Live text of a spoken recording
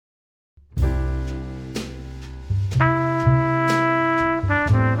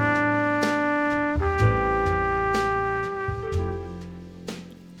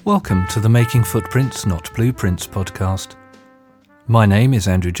Welcome to the Making Footprints, Not Blueprints podcast. My name is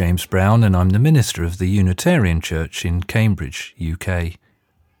Andrew James Brown and I'm the minister of the Unitarian Church in Cambridge, UK.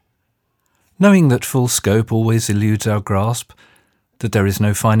 Knowing that full scope always eludes our grasp, that there is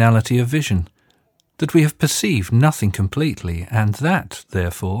no finality of vision, that we have perceived nothing completely, and that,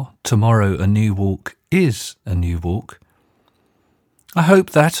 therefore, tomorrow a new walk is a new walk, I hope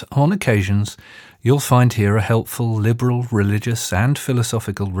that, on occasions, you'll find here a helpful, liberal, religious and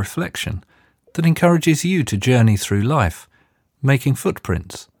philosophical reflection that encourages you to journey through life, making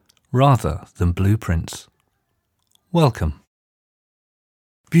footprints rather than blueprints. Welcome.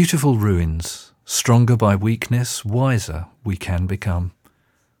 Beautiful ruins, stronger by weakness, wiser we can become.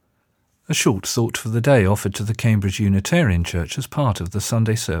 A short thought for the day offered to the Cambridge Unitarian Church as part of the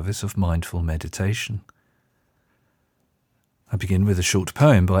Sunday service of mindful meditation. I begin with a short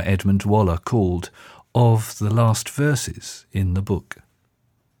poem by Edmund Waller called Of the Last Verses in the Book.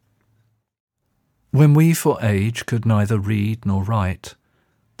 When we for age could neither read nor write,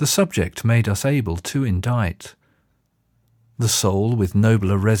 the subject made us able to indite. The soul with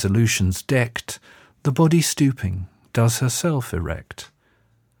nobler resolutions decked, the body stooping, does herself erect.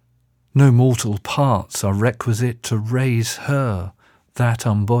 No mortal parts are requisite to raise her, that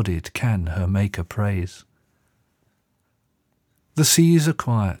unbodied can her Maker praise. The seas are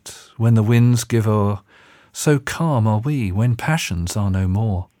quiet when the winds give o'er, so calm are we when passions are no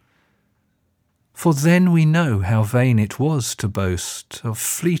more. For then we know how vain it was to boast of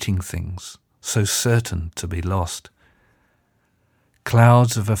fleeting things so certain to be lost.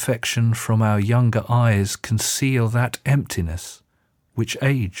 Clouds of affection from our younger eyes conceal that emptiness which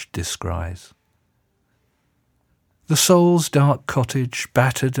age descries. The soul's dark cottage,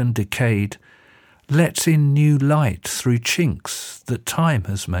 battered and decayed, lets in new light through chinks that time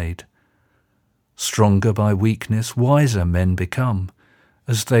has made. Stronger by weakness, wiser men become,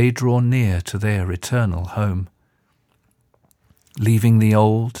 as they draw near to their eternal home. Leaving the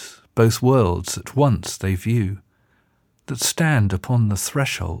old, both worlds at once they view, that stand upon the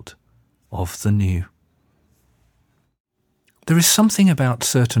threshold of the new. There is something about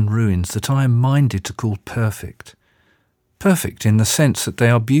certain ruins that I am minded to call perfect. Perfect in the sense that they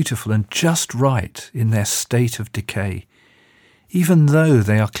are beautiful and just right in their state of decay, even though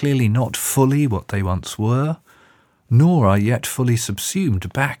they are clearly not fully what they once were, nor are yet fully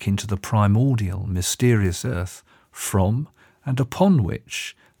subsumed back into the primordial, mysterious earth from and upon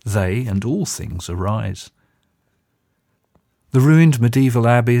which they and all things arise. The ruined medieval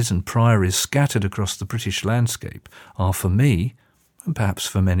abbeys and priories scattered across the British landscape are for me, and perhaps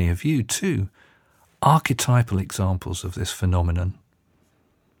for many of you too, archetypal examples of this phenomenon.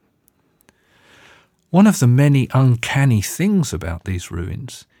 One of the many uncanny things about these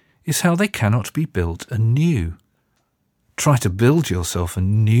ruins is how they cannot be built anew. Try to build yourself a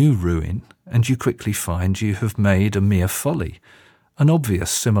new ruin, and you quickly find you have made a mere folly, an obvious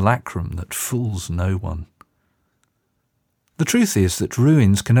simulacrum that fools no one. The truth is that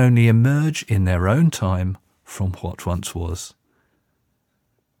ruins can only emerge in their own time from what once was.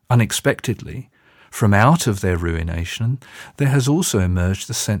 Unexpectedly, from out of their ruination, there has also emerged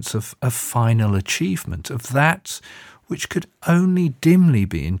the sense of a final achievement, of that which could only dimly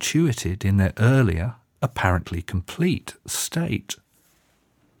be intuited in their earlier, apparently complete state.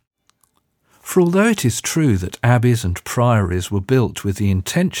 For although it is true that abbeys and priories were built with the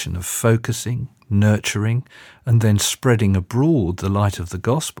intention of focusing, nurturing, and then spreading abroad the light of the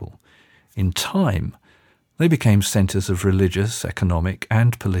gospel, in time they became centres of religious, economic,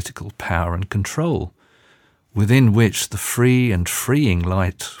 and political power and control, within which the free and freeing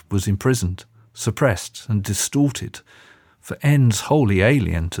light was imprisoned, suppressed, and distorted for ends wholly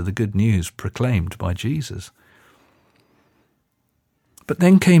alien to the good news proclaimed by Jesus. But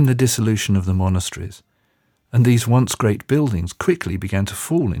then came the dissolution of the monasteries, and these once great buildings quickly began to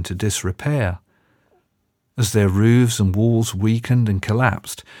fall into disrepair. As their roofs and walls weakened and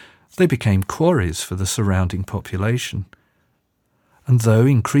collapsed, they became quarries for the surrounding population. And though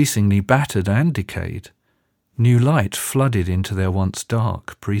increasingly battered and decayed, new light flooded into their once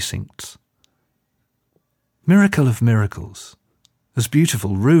dark precincts. Miracle of miracles, as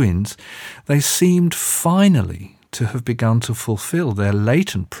beautiful ruins, they seemed finally to have begun to fulfill their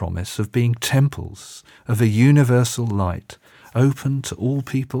latent promise of being temples of a universal light, open to all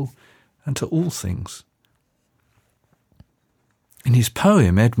people and to all things. In his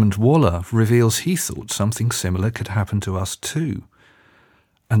poem, Edmund Waller reveals he thought something similar could happen to us too,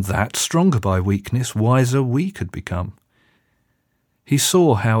 and that, stronger by weakness, wiser we could become. He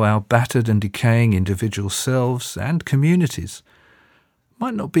saw how our battered and decaying individual selves and communities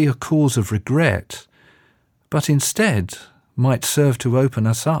might not be a cause of regret, but instead might serve to open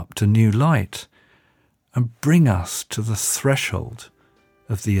us up to new light and bring us to the threshold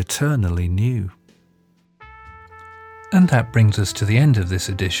of the eternally new. And that brings us to the end of this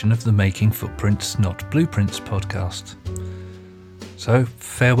edition of the Making Footprints Not Blueprints podcast. So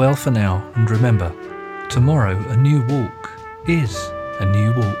farewell for now, and remember, tomorrow a new walk is a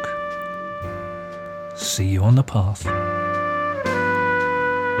new walk. See you on the path.